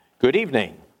Good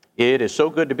evening. It is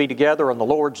so good to be together on the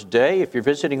Lord's Day. If you're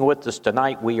visiting with us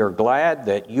tonight, we are glad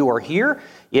that you are here.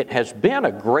 It has been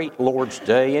a great Lord's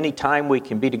Day. Anytime we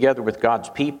can be together with God's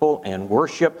people and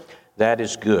worship, that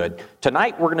is good.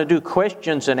 Tonight, we're going to do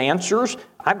questions and answers.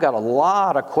 I've got a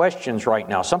lot of questions right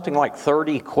now, something like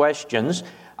 30 questions.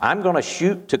 I'm going to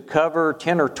shoot to cover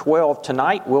 10 or 12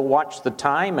 tonight. We'll watch the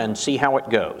time and see how it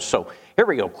goes. So here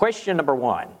we go. Question number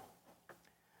 1.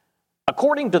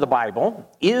 According to the Bible,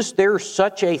 is there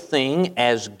such a thing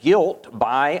as guilt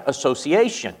by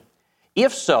association?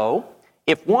 If so,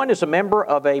 if one is a member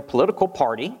of a political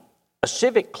party, a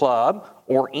civic club,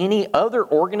 or any other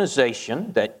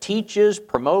organization that teaches,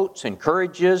 promotes,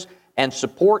 encourages, and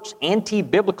supports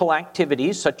anti-biblical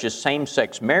activities such as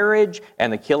same-sex marriage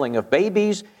and the killing of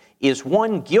babies, is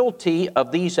one guilty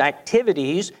of these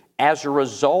activities as a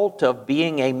result of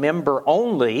being a member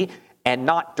only and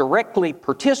not directly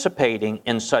participating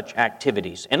in such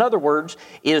activities? In other words,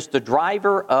 is the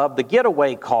driver of the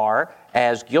getaway car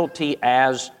as guilty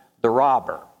as the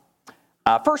robber?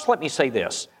 First, let me say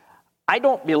this. I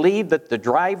don't believe that the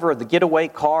driver of the getaway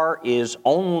car is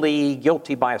only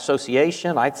guilty by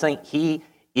association. I think he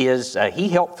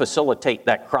helped facilitate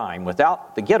that crime.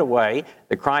 Without the getaway,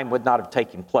 the crime would not have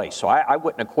taken place. So I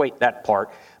wouldn't equate that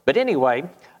part. But anyway,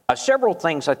 several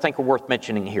things I think are worth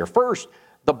mentioning here. First,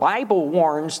 the Bible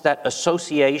warns that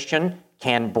association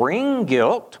can bring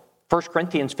guilt. 1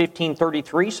 Corinthians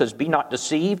 15:33 says, "Be not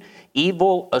deceived.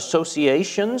 Evil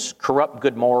associations corrupt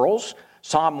good morals."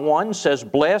 Psalm 1 says,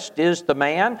 "Blessed is the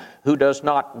man who does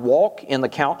not walk in the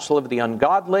counsel of the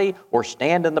ungodly, or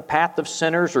stand in the path of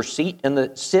sinners, or sit in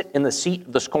the seat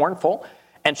of the scornful."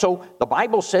 And so the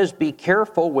Bible says, be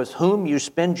careful with whom you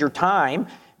spend your time,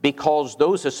 because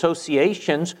those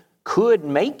associations could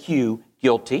make you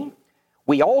guilty.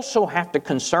 We also have to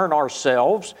concern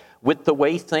ourselves with the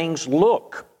way things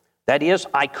look. That is,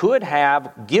 I could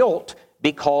have guilt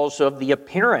because of the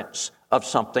appearance of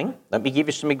something. Let me give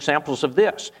you some examples of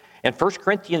this. In 1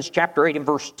 Corinthians chapter 8 and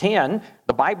verse 10,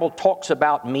 the Bible talks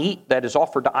about meat that is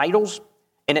offered to idols,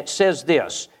 and it says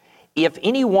this: "If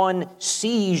anyone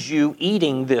sees you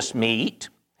eating this meat,"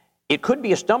 it could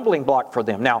be a stumbling block for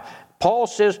them. Now, Paul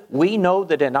says, we know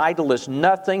that an idol is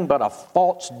nothing but a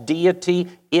false deity.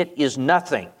 It is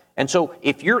nothing. And so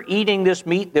if you're eating this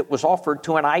meat that was offered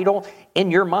to an idol, in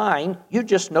your mind, you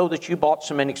just know that you bought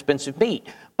some inexpensive meat.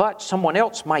 But someone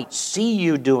else might see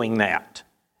you doing that.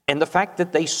 And the fact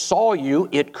that they saw you,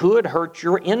 it could hurt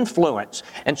your influence.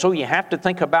 And so you have to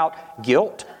think about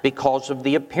guilt because of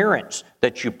the appearance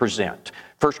that you present.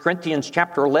 1 Corinthians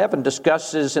chapter 11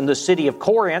 discusses in the city of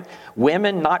Corinth,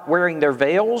 women not wearing their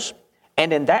veils.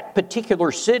 And in that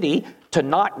particular city, to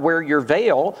not wear your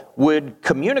veil would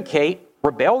communicate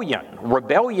rebellion,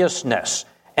 rebelliousness.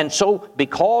 And so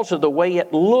because of the way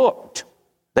it looked,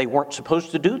 they weren't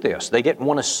supposed to do this. They didn't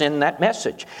want to send that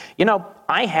message. You know,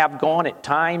 I have gone at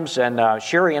times, and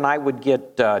Sherry and I would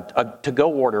get a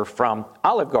to-go order from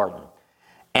Olive Garden.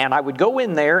 And I would go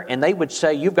in there, and they would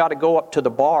say, you've got to go up to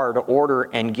the bar to order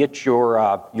and get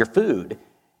your food.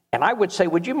 And I would say,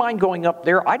 would you mind going up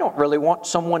there? I don't really want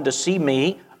someone to see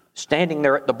me standing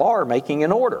there at the bar making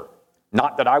an order.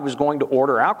 Not that I was going to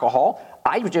order alcohol.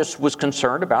 I just was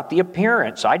concerned about the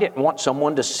appearance. I didn't want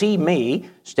someone to see me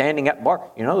standing at the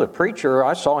bar. You know, the preacher,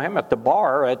 I saw him at the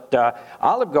bar at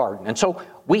Olive Garden. And so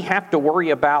we have to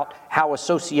worry about how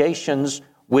associations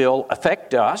will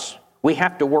affect us. We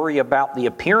have to worry about the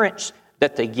appearance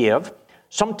that they give.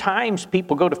 Sometimes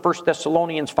people go to 1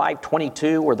 Thessalonians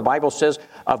 5:22, where the Bible says,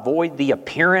 avoid the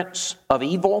appearance of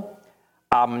evil.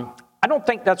 I don't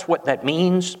think that's what that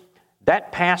means.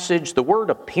 That passage, the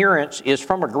word appearance, is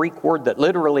from a Greek word that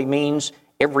literally means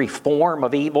every form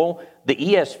of evil. The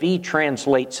ESV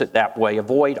translates it that way,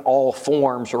 avoid all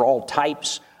forms or all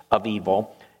types of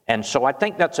evil. And so I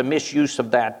think that's a misuse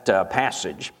of that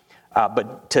passage.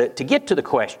 But to get to the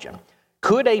question,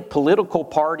 could a political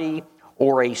party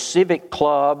or a civic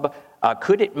club,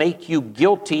 could it make you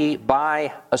guilty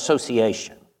by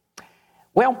association?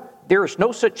 Well, there is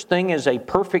no such thing as a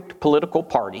perfect political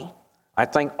party. I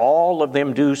think all of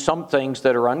them do some things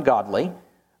that are ungodly.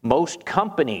 Most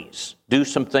companies do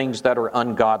some things that are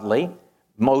ungodly.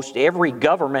 Most every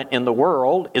government in the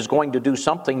world is going to do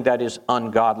something that is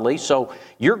ungodly. So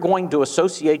you're going to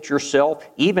associate yourself,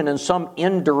 even in some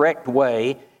indirect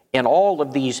way, in all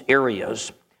of these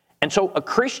areas. And so a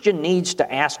Christian needs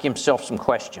to ask himself some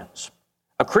questions.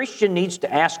 A Christian needs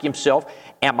to ask himself,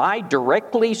 am I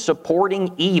directly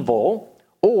supporting evil,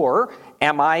 or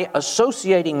am I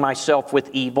associating myself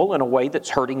with evil in a way that's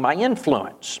hurting my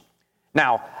influence?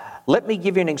 Now, let me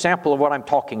give you an example of what I'm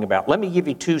talking about. Let me give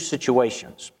you two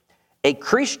situations. A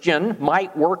Christian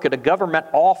might work at a government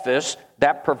office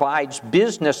that provides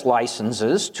business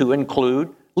licenses to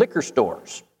include liquor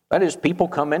stores. That is, people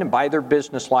come in and buy their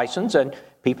business license, and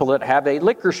people that have a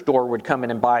liquor store would come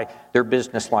in and buy their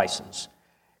business license.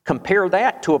 Compare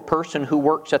that to a person who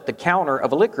works at the counter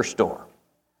of a liquor store.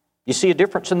 You see a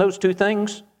difference in those two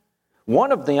things?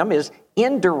 One of them is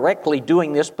indirectly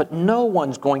doing this, but no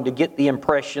one's going to get the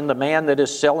impression the man that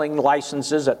is selling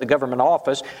licenses at the government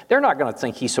office, they're not going to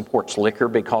think he supports liquor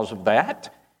because of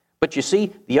that. But you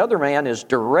see, the other man is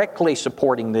directly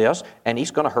supporting this, and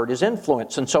he's going to hurt his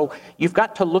influence. And so you've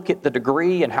got to look at the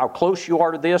degree and how close you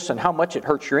are to this and how much it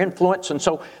hurts your influence. And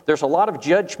so there's a lot of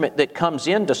judgment that comes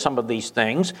into some of these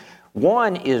things.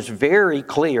 One is very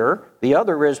clear. The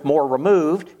other is more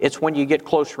removed. It's when you get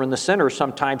closer in the center,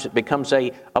 sometimes it becomes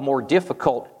a more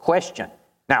difficult question.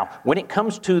 Now, when it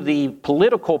comes to the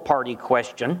political party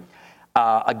question,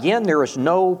 again, there is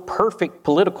no perfect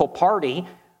political party.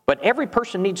 But every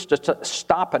person needs to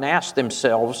stop and ask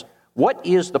themselves, what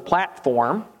is the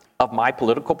platform of my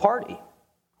political party?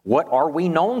 What are we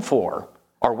known for?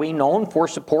 Are we known for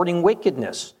supporting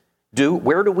wickedness?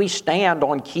 Where do we stand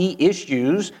on key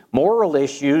issues, moral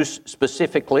issues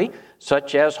specifically,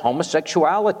 such as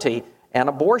homosexuality and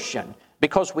abortion?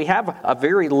 Because we have a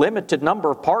very limited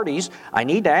number of parties, I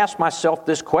need to ask myself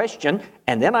this question,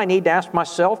 and then I need to ask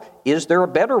myself, is there a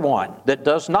better one that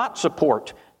does not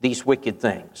support these wicked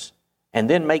things? And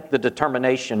then make the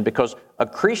determination, because a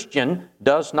Christian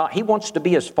does not, he wants to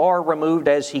be as far removed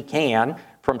as he can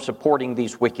from supporting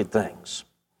these wicked things.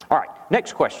 All right,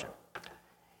 next question.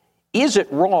 Is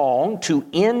it wrong to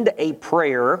end a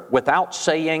prayer without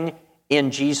saying,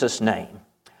 "In Jesus' name"?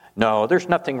 No, there's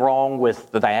nothing wrong with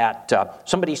that.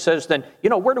 Somebody says then,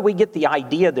 where do we get the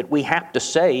idea that we have to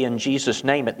say "in Jesus'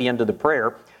 name" at the end of the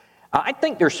prayer? I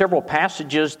think there are several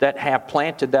passages that have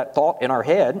planted that thought in our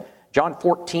head. John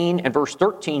 14 and verse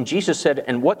 13, Jesus said,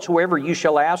 "And whatsoever you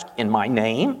shall ask in my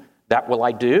name, that will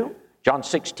I do." John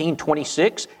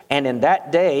 16:26, "And in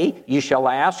that day you shall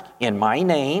ask in my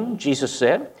name," Jesus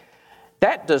said.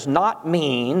 That does not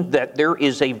mean that there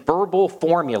is a verbal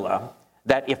formula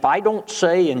that if I don't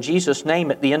say "in Jesus' name"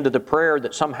 at the end of the prayer,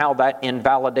 that somehow that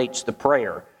invalidates the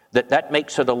prayer. That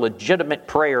makes it a legitimate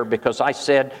prayer because I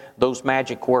said those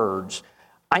magic words.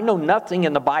 I know nothing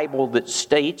in the Bible that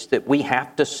states that we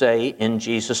have to say "in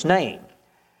Jesus' name."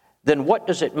 Then what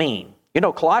does it mean?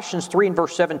 Colossians 3 and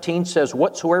verse 17 says,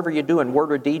 "Whatsoever you do in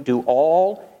word or deed, do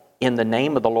all in the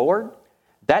name of the Lord."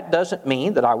 That doesn't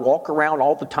mean that I walk around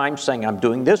all the time saying, "I'm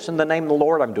doing this in the name of the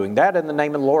Lord, I'm doing that in the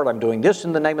name of the Lord, I'm doing this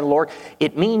in the name of the Lord."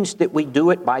 It means that we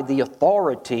do it by the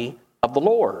authority of the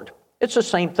Lord. It's the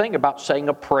same thing about saying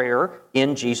a prayer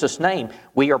in Jesus' name.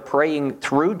 We are praying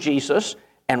through Jesus,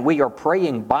 and we are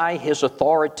praying by His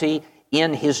authority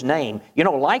in His name.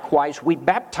 Likewise, we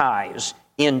baptize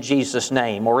in Jesus'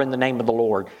 name or in the name of the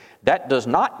Lord. That does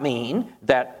not mean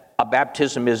that a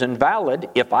baptism is invalid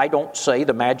if I don't say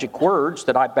the magic words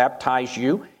that I baptize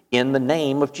you in the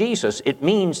name of Jesus. It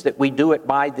means that we do it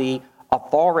by the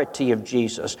authority of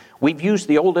Jesus. We've used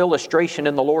the old illustration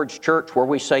in the Lord's church where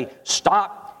we say,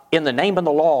 "Stop in the name of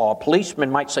the law." A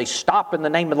policeman might say, "Stop in the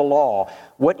name of the law."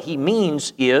 What he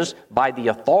means is, by the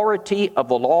authority of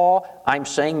the law, I'm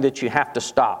saying that you have to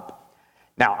stop.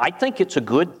 Now, I think it's a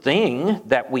good thing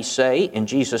that we say "in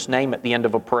Jesus' name" at the end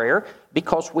of a prayer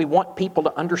because we want people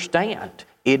to understand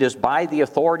it is by the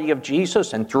authority of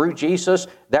Jesus and through Jesus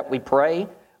that we pray.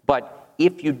 But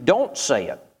if you don't say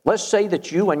it, let's say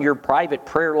that you in your private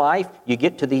prayer life, you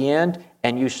get to the end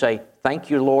and you say,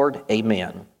 "Thank you, Lord,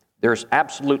 amen." There's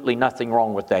absolutely nothing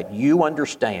wrong with that. You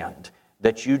understand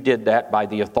that you did that by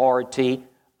the authority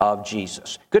of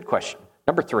Jesus. Good question.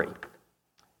 Number 3.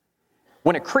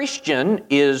 When a Christian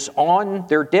is on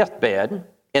their deathbed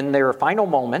in their final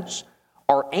moments,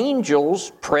 are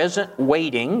angels present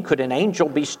waiting? Could an angel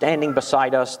be standing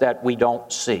beside us that we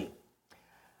don't see?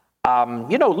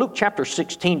 Luke chapter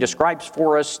 16 describes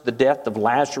for us the death of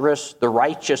Lazarus, the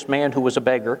righteous man who was a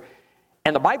beggar.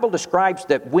 And the Bible describes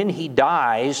that when he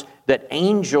dies, that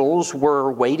angels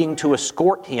were waiting to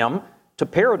escort him to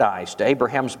paradise, to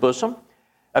Abraham's bosom.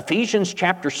 Ephesians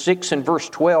chapter 6 and verse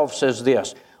 12 says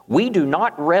this, "We do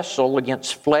not wrestle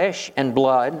against flesh and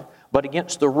blood, but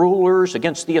against the rulers,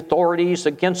 against the authorities,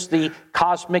 against the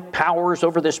cosmic powers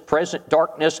over this present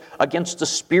darkness, against the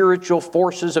spiritual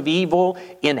forces of evil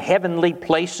in heavenly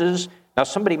places." Now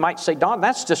somebody might say, "Don,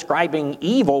 that's describing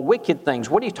evil, wicked things.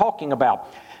 What are you talking about?"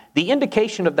 The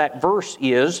indication of that verse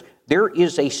is there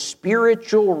is a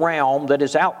spiritual realm that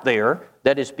is out there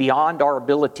that is beyond our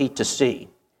ability to see.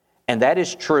 And that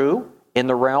is true in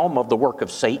the realm of the work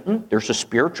of Satan. There's a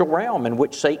spiritual realm in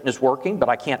which Satan is working, but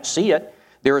I can't see it.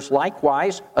 There is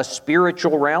likewise a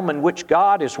spiritual realm in which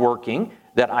God is working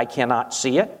that I cannot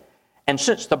see it. And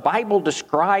since the Bible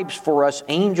describes for us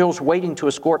angels waiting to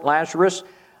escort Lazarus,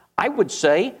 I would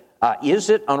say, is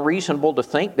it unreasonable to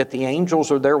think that the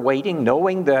angels are there waiting,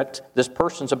 knowing that this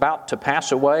person's about to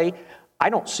pass away? I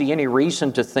don't see any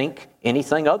reason to think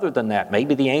anything other than that.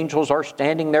 Maybe the angels are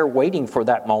standing there waiting for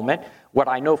that moment. What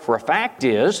I know for a fact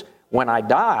is, when I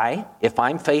die, if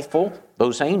I'm faithful,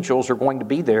 those angels are going to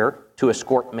be there to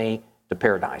escort me to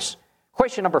paradise.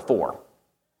 Question number 4.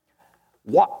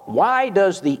 Why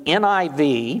does the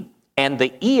NIV and the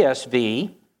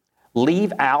ESV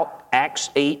leave out Acts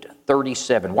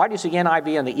 8:37? Why does the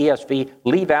NIV and the ESV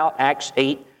leave out Acts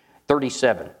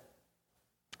 8:37?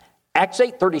 Acts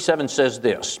 8:37 says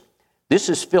this. This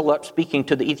is Philip speaking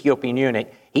to the Ethiopian eunuch.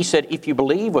 He said, if you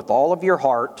believe with all of your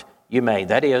heart, you may.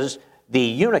 That is, the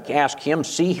eunuch asked him,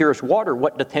 see, here's water.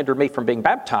 What doth hinder me from being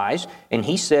baptized? And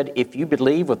he said, if you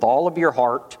believe with all of your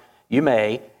heart, you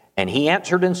may. And he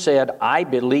answered and said, I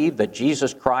believe that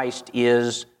Jesus Christ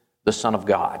is the Son of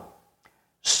God.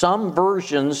 Some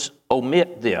versions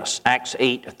omit this, Acts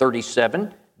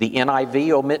 8:37. The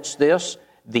NIV omits this,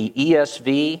 the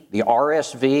ESV, the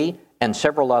RSV, and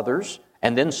several others,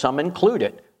 and then some include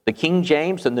it. The King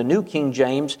James and the New King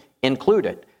James include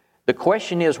it. The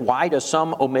question is, why do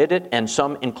some omit it and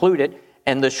some include it?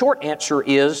 And the short answer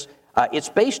is, it's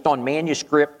based on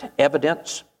manuscript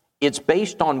evidence. It's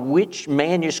based on which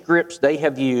manuscripts they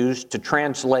have used to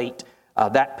translate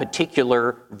that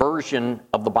particular version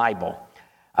of the Bible.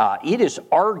 It is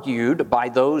argued by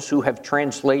those who have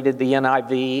translated the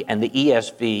NIV and the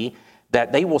ESV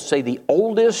that they will say the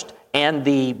oldest and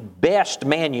the best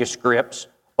manuscripts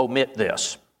omit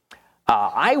this.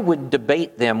 I would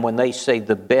debate them when they say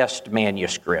the best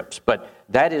manuscripts, but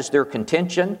that is their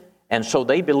contention, and so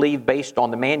they believe based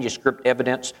on the manuscript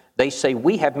evidence, they say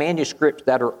we have manuscripts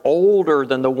that are older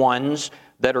than the ones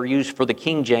that are used for the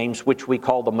King James, which we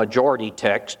call the majority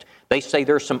text. They say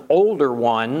there's some older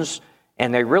ones,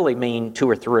 and they really mean 2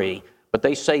 or 3, but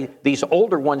they say these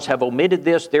older ones have omitted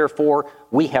this, therefore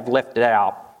we have left it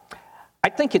out. I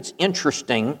think it's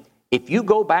interesting. If you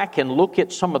go back and look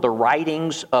at some of the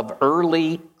writings of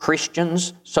early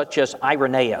Christians, such as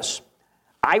Irenaeus.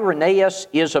 Irenaeus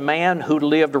is a man who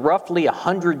lived roughly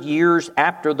 100 years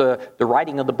after the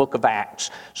writing of the book of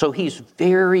Acts. So he's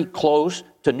very close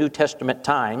to New Testament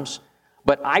times.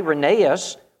 But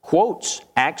Irenaeus quotes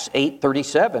Acts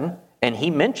 8:37, and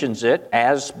he mentions it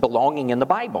as belonging in the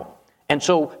Bible. And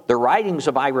so the writings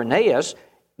of Irenaeus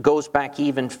goes back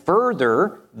even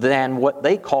further than what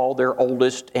they call their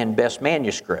oldest and best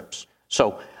manuscripts.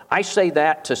 So I say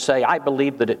that to say I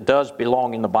believe that it does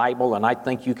belong in the Bible, and I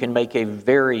think you can make a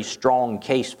very strong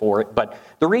case for it. But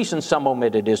the reason some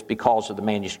omit it is because of the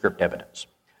manuscript evidence.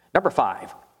 Number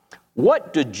 5,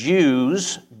 what do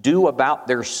Jews do about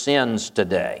their sins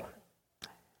today?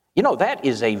 You know, that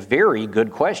is a very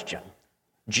good question.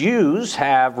 Jews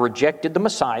have rejected the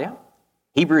Messiah.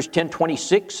 Hebrews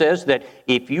 10:26 says that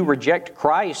if you reject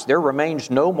Christ, there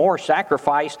remains no more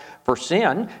sacrifice for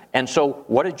sin. And so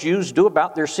what do Jews do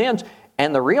about their sins?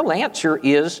 And the real answer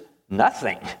is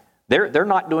nothing. They're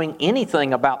not doing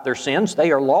anything about their sins.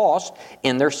 They are lost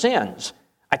in their sins.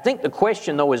 I think the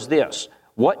question, though, is this.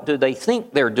 What do they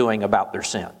think they're doing about their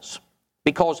sins?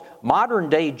 Because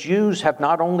modern-day Jews have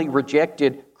not only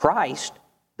rejected Christ,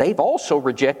 they've also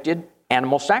rejected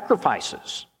animal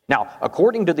sacrifices. Now,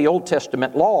 according to the Old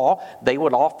Testament law, they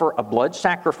would offer a blood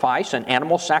sacrifice, an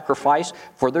animal sacrifice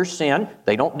for their sin.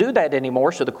 They don't do that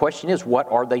anymore, so the question is, what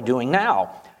are they doing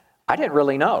now? I didn't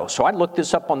really know, so I looked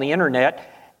this up on the internet,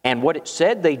 and what it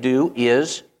said they do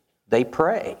is they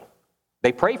pray.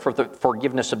 They pray for the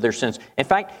forgiveness of their sins. In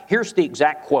fact, here's the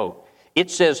exact quote. It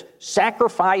says,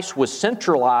 sacrifice was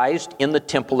centralized in the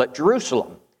temple at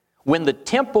Jerusalem. When the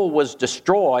temple was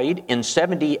destroyed in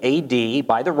 70 AD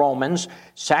by the Romans,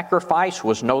 sacrifice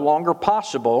was no longer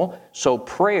possible, so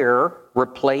prayer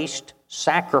replaced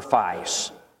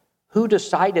sacrifice. Who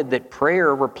decided that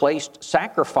prayer replaced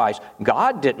sacrifice?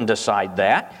 God didn't decide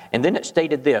that. And then it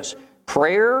stated this,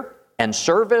 prayer and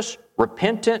service,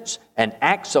 repentance, and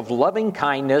acts of loving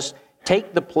kindness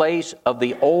take the place of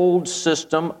the old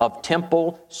system of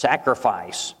temple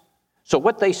sacrifice. So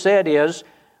what they said is,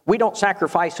 we don't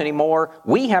sacrifice anymore.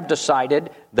 We have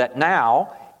decided that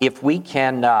now, if we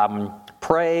can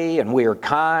pray and we are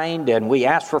kind and we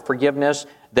ask for forgiveness,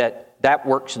 that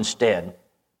works instead.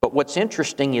 But what's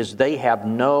interesting is they have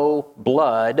no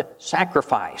blood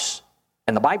sacrifice.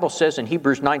 And the Bible says in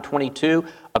Hebrews 9:22,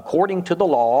 according to the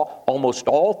law, almost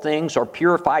all things are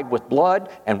purified with blood,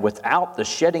 and without the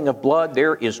shedding of blood,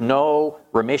 there is no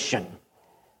remission.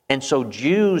 And so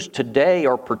Jews today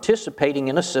are participating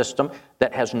in a system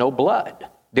that has no blood.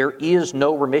 There is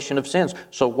no remission of sins.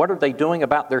 So what are they doing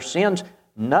about their sins?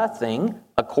 Nothing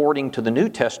according to the New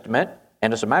Testament,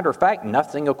 and as a matter of fact,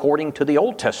 nothing according to the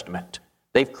Old Testament.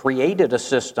 They've created a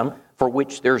system for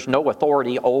which there's no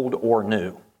authority, old or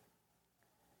new.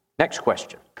 Next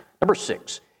question. Number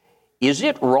 6. Is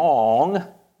it wrong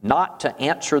not to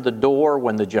answer the door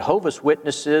when the Jehovah's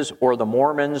Witnesses or the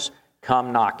Mormons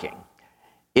come knocking?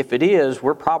 If it is,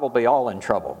 we're probably all in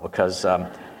trouble because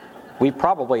we've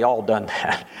probably all done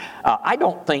that. I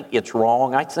don't think it's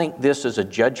wrong. I think this is a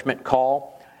judgment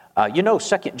call. 2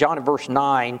 John verse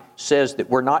 9 says that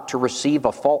we're not to receive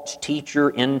a false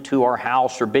teacher into our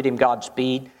house or bid him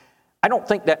Godspeed. I don't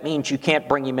think that means you can't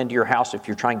bring him into your house if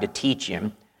you're trying to teach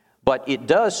him, but it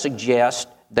does suggest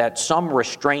that some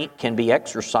restraint can be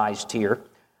exercised here.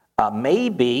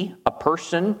 Maybe a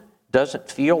person doesn't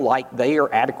feel like they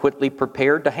are adequately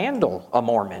prepared to handle a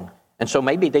Mormon, and so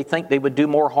maybe they think they would do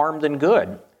more harm than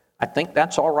good. I think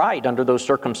that's all right under those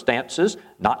circumstances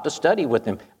not to study with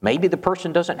them. Maybe the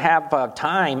person doesn't have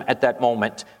time at that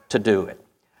moment to do it.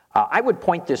 I would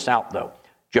point this out, though.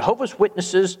 Jehovah's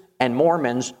Witnesses and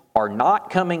Mormons are not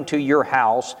coming to your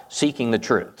house seeking the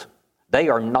truth. They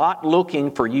are not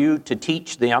looking for you to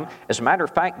teach them. As a matter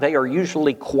of fact, they are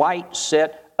usually quite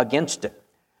set against it.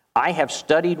 I have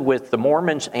studied with the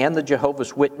Mormons and the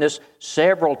Jehovah's Witness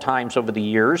several times over the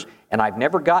years, and I've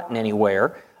never gotten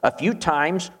anywhere. A few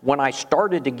times when I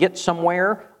started to get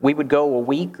somewhere, we would go a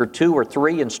week or 2 or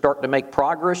 3 and start to make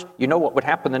progress. You know what would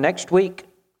happen the next week?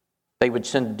 They would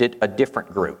send a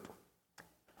different group.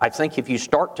 I think if you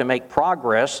start to make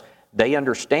progress, they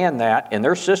understand that, and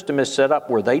their system is set up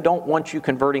where they don't want you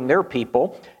converting their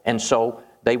people, and so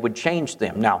they would change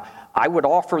them. Now, I would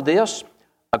offer this.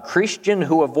 A Christian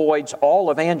who avoids all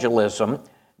evangelism,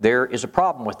 there is a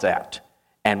problem with that.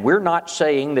 And we're not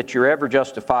saying that you're ever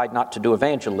justified not to do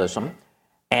evangelism.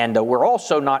 And we're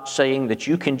also not saying that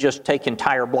you can just take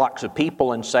entire blocks of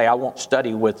people and say, I won't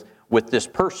study with this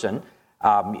person.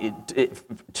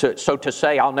 So to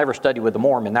say, I'll never study with a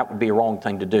Mormon, that would be a wrong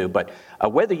thing to do. But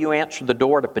whether you answer the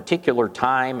door at a particular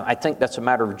time, I think that's a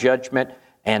matter of judgment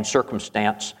and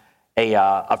circumstance.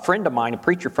 A friend of mine, a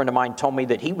preacher friend of mine, told me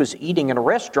that he was eating in a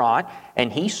restaurant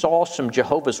and he saw some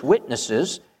Jehovah's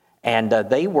Witnesses, and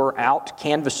they were out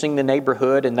canvassing the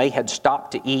neighborhood and they had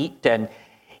stopped to eat. And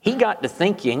he got to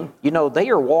thinking, they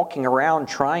are walking around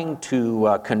trying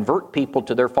to convert people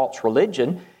to their false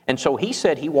religion. And so he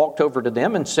said he walked over to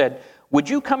them and said, would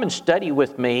you come and study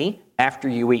with me after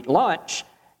you eat lunch?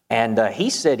 And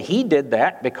he said he did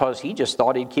that because he just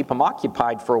thought he'd keep them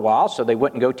occupied for a while so they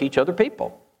wouldn't go teach other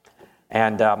people.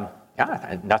 And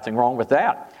nothing wrong with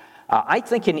that. I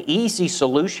think an easy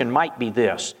solution might be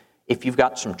this. If you've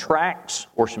got some tracts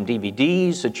or some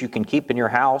DVDs that you can keep in your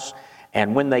house,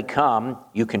 and when they come,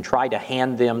 you can try to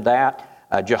hand them that.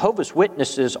 Jehovah's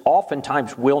Witnesses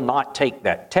oftentimes will not take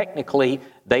that. Technically,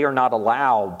 they are not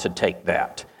allowed to take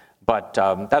that. But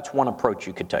that's one approach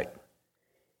you could take.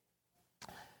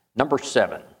 Number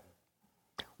 7.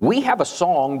 We have a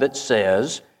song that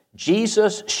says,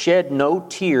 Jesus shed no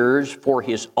tears for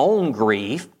his own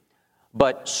grief,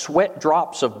 but sweat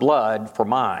drops of blood for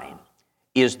mine.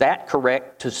 Is that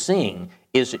correct to sing?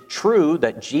 Is it true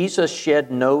that Jesus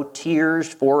shed no tears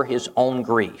for his own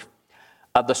grief?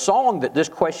 The song that this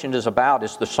question is about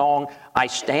is the song, I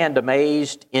Stand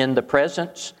Amazed in the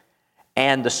Presence.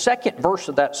 And the second verse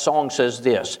of that song says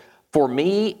this, for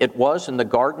me it was in the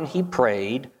garden he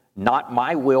prayed, not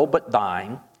my will but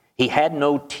thine. He had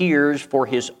no tears for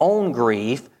his own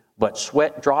grief, but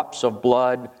sweat drops of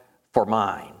blood for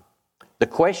mine. The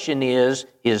question is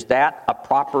that a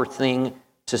proper thing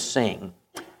to sing?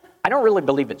 I don't really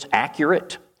believe it's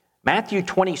accurate. Matthew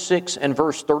 26 and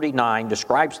verse 39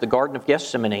 describes the Garden of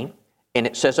Gethsemane, and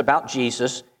it says about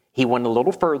Jesus, he went a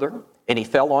little further, and he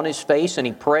fell on his face, and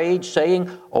he prayed, saying,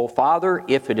 O Father,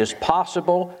 if it is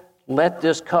possible, let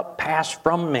this cup pass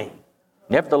from me.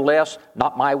 Nevertheless,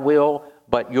 not my will,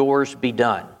 but yours be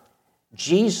done.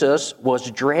 Jesus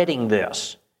was dreading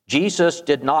this. Jesus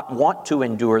did not want to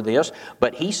endure this,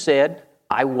 but he said,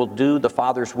 I will do the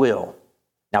Father's will.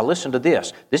 Now listen to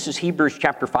this. This is Hebrews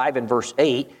chapter 5 and verse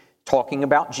 8, talking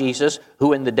about Jesus,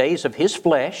 who in the days of his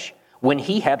flesh, when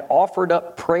he had offered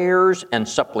up prayers and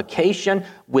supplication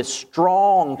with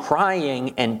strong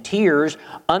crying and tears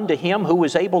unto him who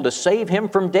was able to save him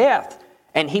from death,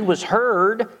 and he was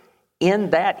heard in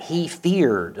that he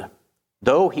feared.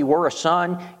 Though he were a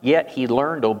son, yet he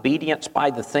learned obedience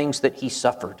by the things that he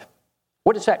suffered.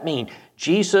 What does that mean?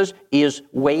 Jesus is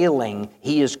wailing.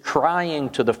 He is crying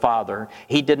to the Father.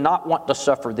 He did not want to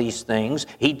suffer these things.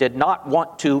 He did not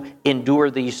want to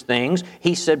endure these things.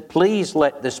 He said, please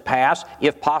let this pass,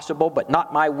 if possible, but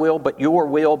not my will, but your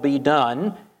will be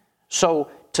done. So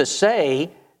to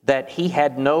say that he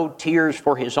had no tears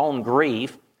for his own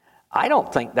grief, I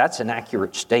don't think that's an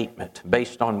accurate statement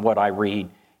based on what I read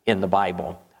in the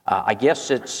Bible. I guess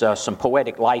it's some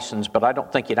poetic license, but I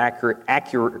don't think it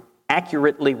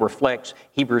accurately reflects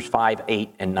Hebrews 5,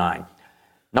 8, and 9.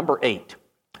 Number 8,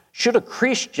 should a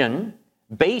Christian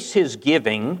base his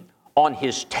giving on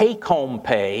his take-home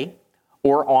pay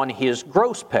or on his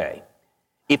gross pay?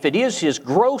 If it is his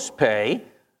gross pay,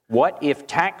 what if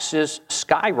taxes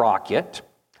skyrocket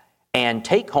and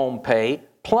take-home pay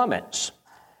plummets?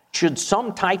 Should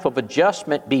some type of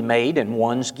adjustment be made in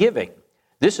one's giving?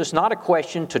 This is not a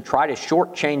question to try to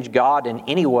shortchange God in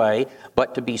any way,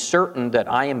 but to be certain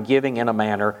that I am giving in a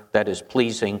manner that is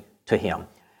pleasing to Him.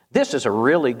 This is a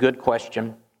really good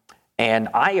question, and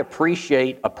I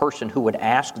appreciate a person who would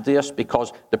ask this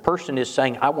because the person is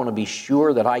saying, I want to be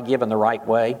sure that I give in the right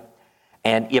way.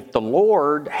 And if the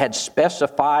Lord had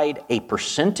specified a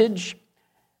percentage,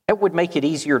 it would make it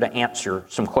easier to answer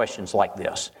some questions like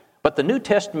this. But the New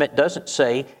Testament doesn't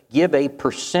say give a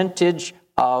percentage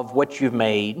of what you've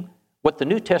made. What the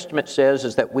New Testament says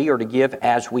is that we are to give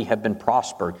as we have been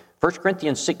prospered. 1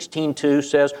 Corinthians 16:2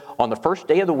 says, on the first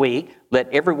day of the week,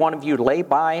 let every one of you lay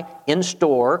by in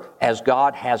store as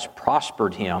God has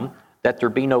prospered him, that there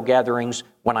be no gatherings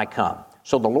when I come.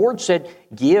 So the Lord said,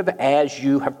 give as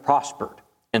you have prospered.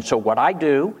 And so what I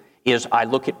do is I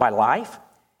look at my life,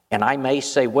 and I may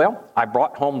say, well, I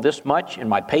brought home this much in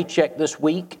my paycheck this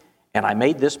week, and I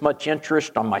made this much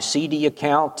interest on my CD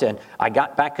account, and I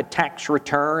got back a tax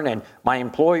return, and my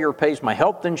employer pays my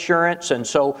health insurance, and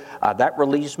so that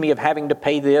relieves me of having to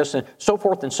pay this, and so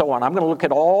forth and so on. I'm going to look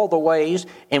at all the ways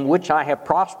in which I have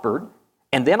prospered,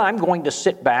 and then I'm going to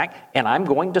sit back, and I'm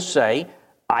going to say,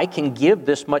 I can give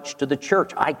this much to the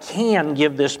church. I can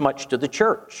give this much to the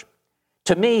church.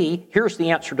 To me, here's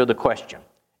the answer to the question.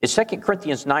 It's 2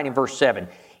 Corinthians 9 and verse 7.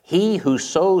 He who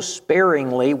sows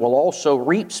sparingly will also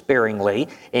reap sparingly,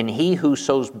 and he who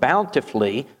sows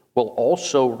bountifully will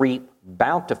also reap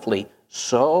bountifully.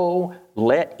 So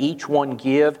let each one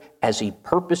give as he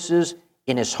purposes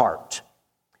in his heart.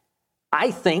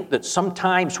 I think that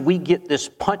sometimes we get this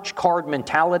punch card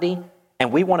mentality,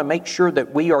 and we want to make sure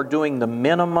that we are doing the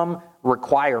minimum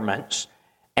requirements,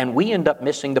 and we end up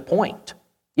missing the point.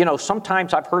 You know,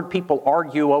 sometimes I've heard people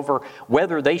argue over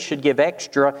whether they should give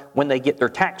extra when they get their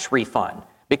tax refund.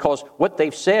 Because what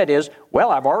they've said is,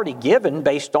 well, I've already given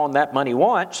based on that money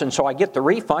once, and so I get the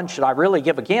refund. Should I really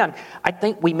give again? I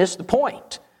think we miss the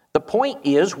point. The point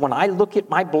is, when I look at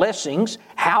my blessings,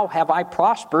 how have I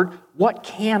prospered? What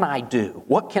can I do?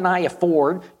 What can I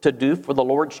afford to do for the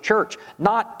Lord's church?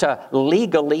 Not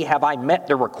legally have I met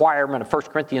the requirement of 1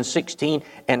 Corinthians 16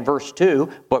 and verse 2,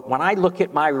 but when I look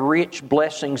at my rich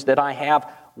blessings that I have,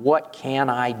 what can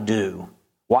I do?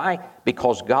 Why?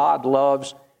 Because God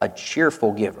loves a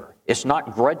cheerful giver. It's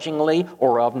not grudgingly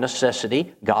or of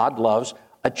necessity. God loves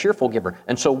a cheerful giver.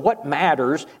 And so what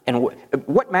matters, and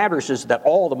what matters is that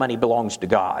all the money belongs to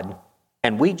God,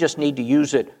 and we just need to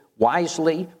use it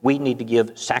wisely. We need to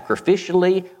give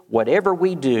sacrificially. Whatever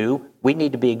we do, we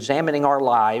need to be examining our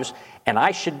lives, and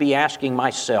I should be asking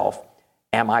myself,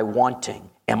 am I wanting?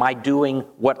 Am I doing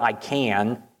what I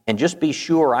can? And just be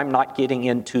sure I'm not getting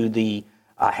into the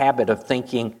habit of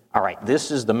thinking, all right,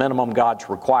 this is the minimum God's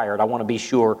required. I want to be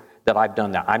sure that I've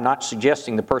done that. I'm not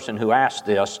suggesting the person who asked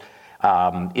this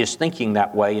is thinking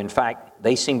that way. In fact,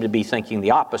 they seem to be thinking the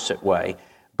opposite way.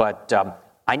 But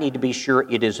I need to be sure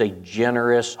it is a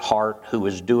generous heart who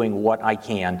is doing what I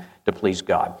can to please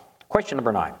God. Question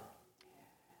number 9.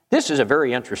 This is a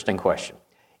very interesting question.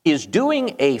 Is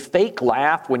doing a fake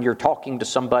laugh when you're talking to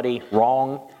somebody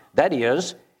wrong? That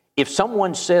is, if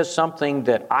someone says something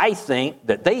that I think,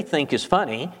 that they think is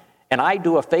funny, and I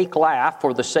do a fake laugh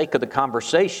for the sake of the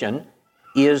conversation,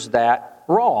 is that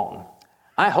wrong?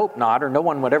 I hope not, or no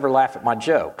one would ever laugh at my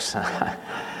jokes.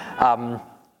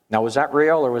 Now, was that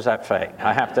real or was that fake?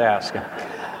 I have to ask.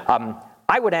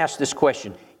 I would ask this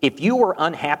question. If you were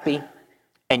unhappy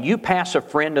and you pass a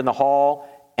friend in the hall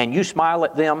and you smile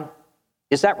at them,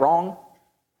 is that wrong?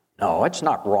 No, it's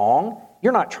not wrong.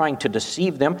 You're not trying to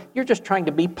deceive them. You're just trying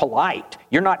to be polite.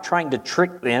 You're not trying to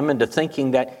trick them into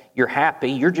thinking that you're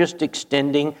happy. You're just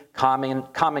extending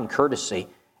common courtesy.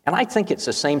 And I think it's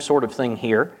the same sort of thing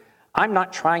here. I'm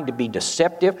not trying to be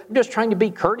deceptive. I'm just trying to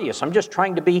be courteous. I'm just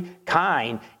trying to be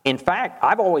kind. In fact,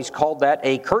 I've always called that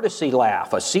a courtesy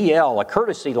laugh, a CL, a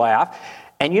courtesy laugh.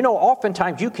 And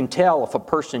oftentimes you can tell if a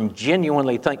person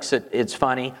genuinely thinks that it's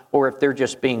funny or if they're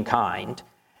just being kind.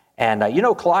 And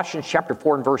Colossians chapter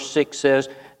 4 and verse 6 says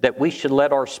that we should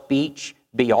let our speech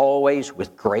be always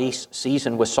with grace,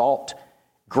 seasoned with salt.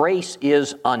 Grace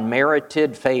is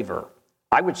unmerited favor.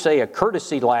 I would say a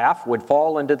courtesy laugh would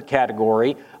fall into the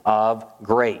category of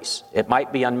grace. It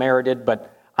might be unmerited,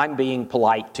 but I'm being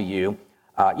polite to you.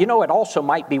 It also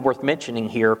might be worth mentioning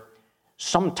here,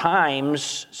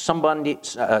 sometimes somebody,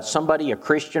 a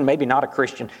Christian, maybe not a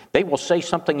Christian, they will say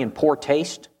something in poor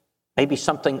taste, maybe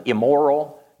something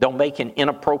immoral. They'll make an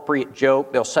inappropriate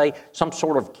joke. They'll say some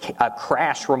sort of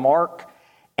crass remark.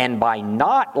 And by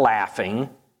not laughing,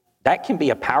 that can be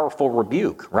a powerful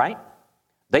rebuke, right?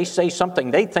 They say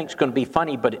something they think is going to be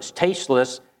funny, but it's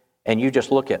tasteless, and you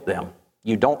just look at them.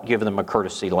 You don't give them a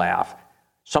courtesy laugh.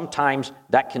 Sometimes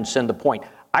that can send the point.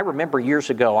 I remember years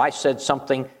ago, I said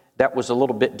something that was a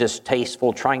little bit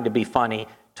distasteful, trying to be funny,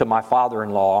 to my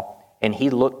father-in-law, and he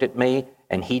looked at me,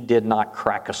 and he did not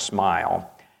crack a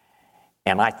smile.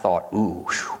 And I thought, ooh,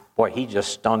 boy, he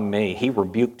just stung me. He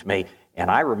rebuked me, and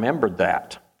I remembered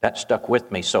that. That stuck with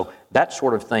me. So that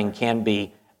sort of thing can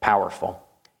be powerful.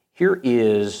 Here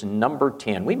is number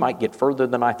 10. We might get further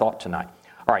than I thought tonight.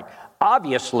 All right.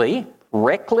 Obviously,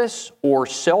 reckless or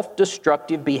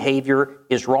self-destructive behavior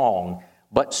is wrong,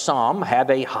 but some have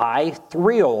a high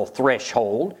thrill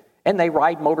threshold, and they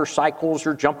ride motorcycles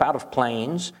or jump out of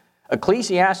planes.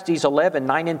 Ecclesiastes 11,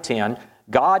 9 and 10,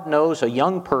 God knows a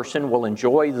young person will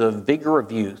enjoy the vigor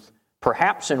of youth,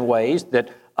 perhaps in ways that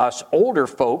us older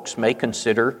folks may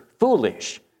consider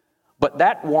foolish. But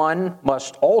that one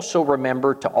must also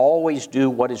remember to always do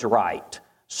what is right.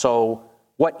 So,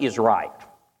 what is right?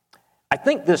 I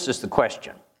think this is the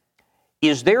question.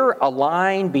 Is there a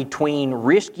line between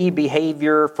risky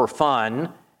behavior for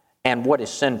fun and what is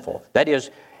sinful? That is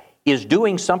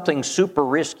doing something super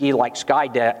risky like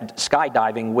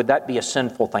skydiving, would that be a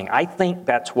sinful thing? I think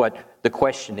that's what the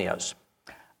question is.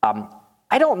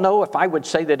 I don't know if I would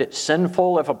say that it's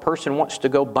sinful if a person wants to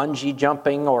go bungee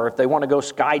jumping or if they want to go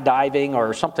skydiving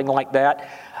or something like that.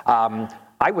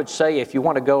 I would say if you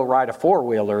want to go ride a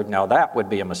four-wheeler, now that would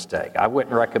be a mistake. I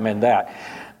wouldn't recommend that.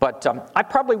 But I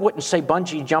probably wouldn't say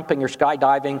bungee jumping or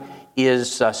skydiving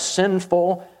is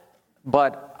sinful,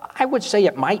 but I would say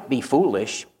it might be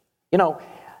foolish.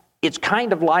 It's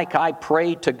kind of like I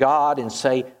pray to God and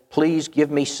say, please give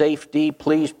me safety,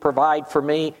 please provide for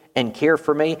me and care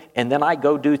for me, and then I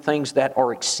go do things that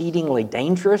are exceedingly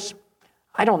dangerous?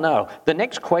 I don't know. The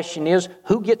next question is,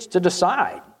 who gets to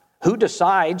decide? Who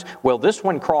decides, well, this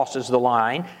one crosses the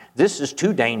line, this is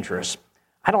too dangerous?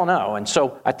 I don't know. And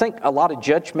so I think a lot of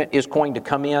judgment is going to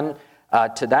come in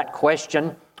to that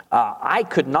question. I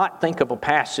could not think of a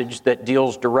passage that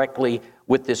deals directly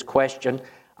with this question.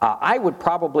 I would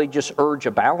probably just urge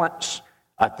a balance.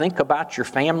 Think about your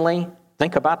family.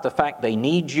 Think about the fact they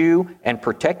need you, and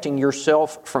protecting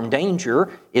yourself from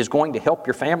danger is going to help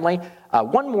your family.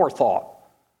 One more thought.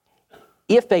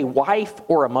 If a wife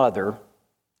or a mother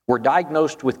were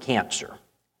diagnosed with cancer,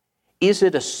 is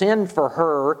it a sin for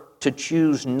her to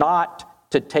choose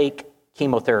not to take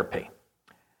chemotherapy?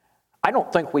 I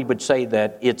don't think we would say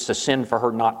that it's a sin for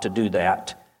her not to do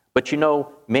that. But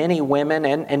many women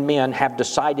and men have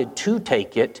decided to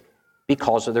take it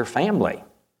because of their family.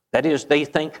 That is, they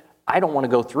think, I don't want to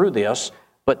go through this,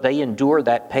 but they endure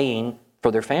that pain for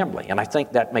their family. And I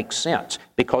think that makes sense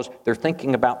because they're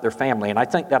thinking about their family. And I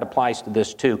think that applies to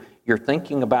this too. You're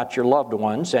thinking about your loved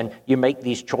ones and you make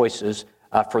these choices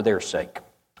for their sake.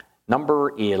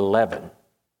 Number 11.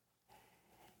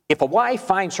 If a wife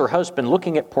finds her husband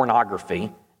looking at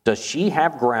pornography, does she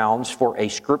have grounds for a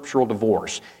scriptural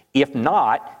divorce? If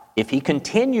not, if he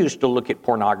continues to look at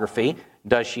pornography,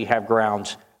 does she have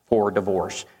grounds for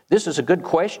divorce? This is a good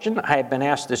question. I have been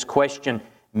asked this question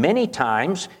many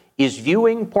times. Is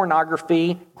viewing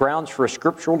pornography grounds for a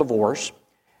scriptural divorce?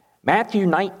 Matthew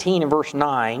 19 and verse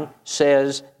 9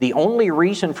 says the only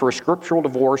reason for a scriptural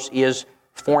divorce is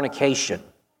fornication.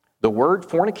 The word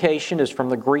fornication is from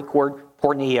the Greek word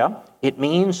porneia. It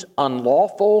means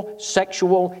unlawful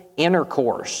sexual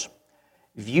intercourse.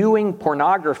 Viewing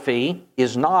pornography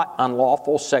is not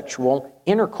unlawful sexual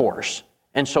intercourse,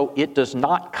 and so it does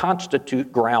not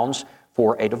constitute grounds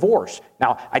for a divorce.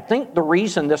 Now, I think the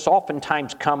reason this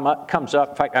oftentimes comes up,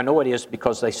 in fact, I know it is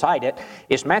because they cite it,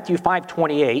 is Matthew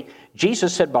 5:28.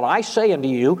 Jesus said, "But I say unto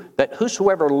you that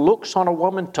whosoever looks on a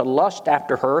woman to lust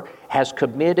after her has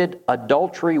committed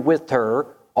adultery with her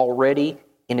already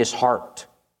in his heart."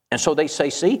 And so they say,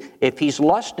 see, if he's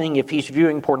lusting, if he's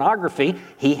viewing pornography,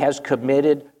 he has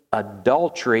committed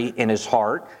adultery in his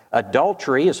heart.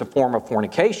 Adultery is a form of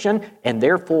fornication, and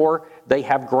therefore they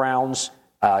have grounds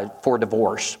for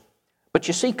divorce. But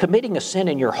you see, committing a sin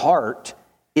in your heart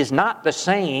is not the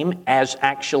same as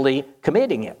actually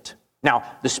committing it. Now,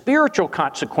 the spiritual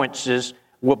consequences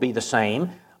will be the same,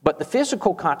 but the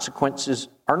physical consequences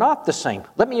are not the same.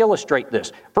 Let me illustrate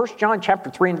this. 1 John chapter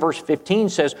 3 and verse 15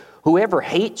 says, whoever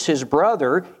hates his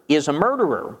brother is a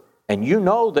murderer, and you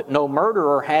know that no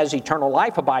murderer has eternal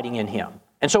life abiding in him.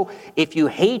 And so if you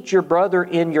hate your brother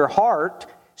in your heart,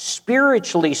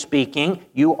 spiritually speaking,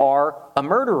 you are a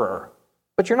murderer.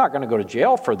 But you're not going to go to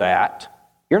jail for that.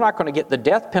 You're not going to get the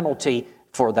death penalty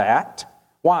for that.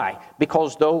 Why?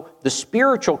 Because though the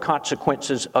spiritual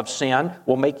consequences of sin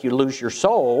will make you lose your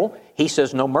soul, he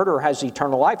says no murderer has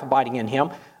eternal life abiding in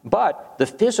him, but the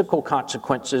physical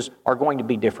consequences are going to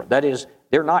be different. That is,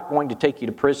 they're not going to take you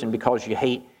to prison because you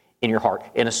hate in your heart.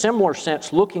 In a similar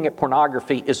sense, looking at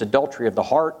pornography is adultery of the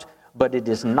heart, but it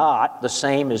is not the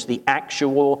same as the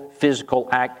actual physical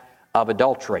act of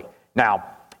adultery. Now,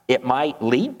 it might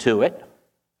lead to it.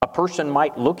 A person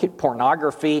might look at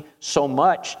pornography so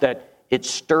much that it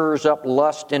stirs up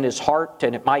lust in his heart,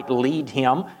 and it might lead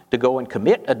him to go and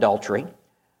commit adultery.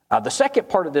 The second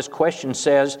part of this question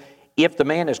says, if the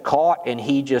man is caught and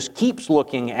he just keeps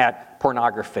looking at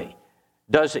pornography,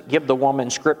 does it give the woman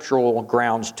scriptural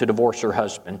grounds to divorce her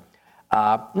husband?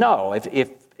 No.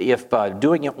 If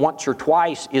doing it once or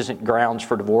twice isn't grounds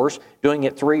for divorce, doing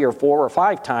it 3 or 4 or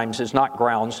 5 times is not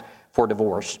grounds for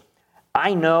divorce.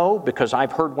 I know, because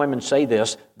I've heard women say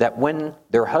this, that when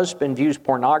their husband views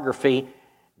pornography,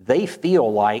 they feel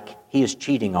like he is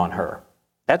cheating on her.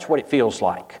 That's what it feels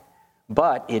like.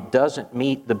 But it doesn't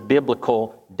meet the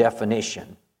biblical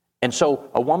definition. And so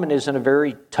a woman is in a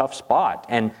very tough spot,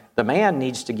 and the man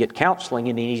needs to get counseling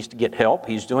and he needs to get help.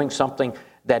 He's doing something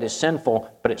that is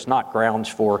sinful, but it's not grounds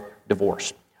for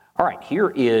divorce. All right,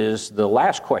 here is the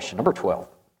last question, number 12.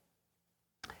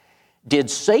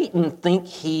 Did Satan think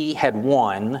he had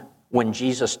won when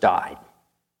Jesus died?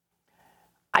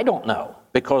 I don't know,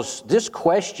 because this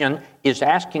question is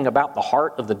asking about the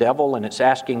heart of the devil, and it's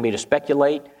asking me to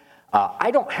speculate.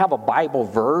 I don't have a Bible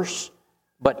verse,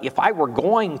 but if I were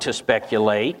going to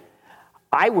speculate,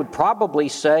 I would probably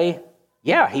say,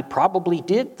 yeah, he probably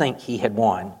did think he had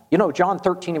won. You know, John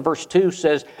 13 and verse 2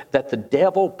 says that the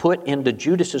devil put into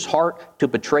Judas's heart to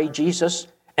betray Jesus.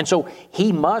 And so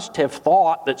he must have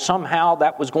thought that somehow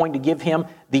that was going to give him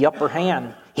the upper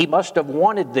hand. He must have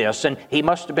wanted this, and he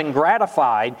must have been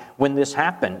gratified when this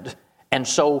happened. And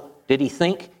so did he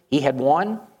think he had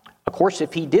won? Of course,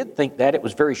 if he did think that, it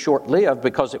was very short-lived,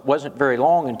 because it wasn't very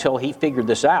long until he figured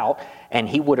this out, and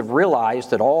he would have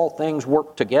realized that all things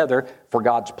work together for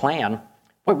God's plan.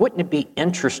 Boy, wouldn't it be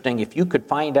interesting if you could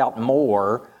find out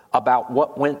more about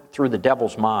what went through the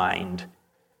devil's mind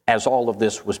as all of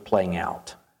this was playing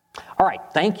out? All right,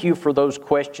 thank you for those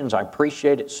questions. I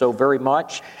appreciate it so very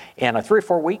much. In 3 or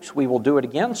 4 weeks, we will do it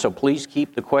again, so please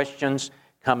keep the questions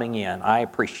coming in. I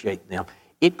appreciate them.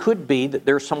 It could be that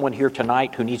there's someone here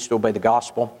tonight who needs to obey the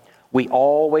gospel. We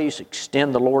always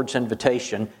extend the Lord's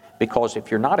invitation, because if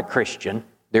you're not a Christian,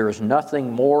 there is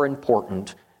nothing more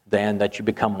important than that you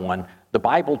become one. The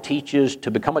Bible teaches to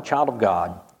become a child of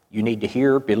God, you need to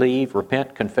hear, believe,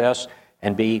 repent, confess,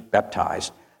 and be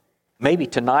baptized. Maybe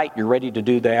tonight you're ready to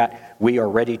do that. We are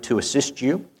ready to assist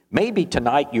you. Maybe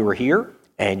tonight you are here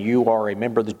and you are a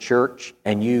member of the church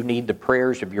and you need the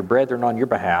prayers of your brethren on your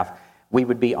behalf. We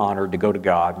would be honored to go to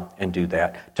God and do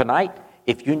that. Tonight,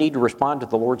 if you need to respond to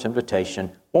the Lord's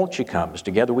invitation, won't you come as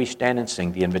together we stand and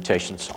sing the invitation song?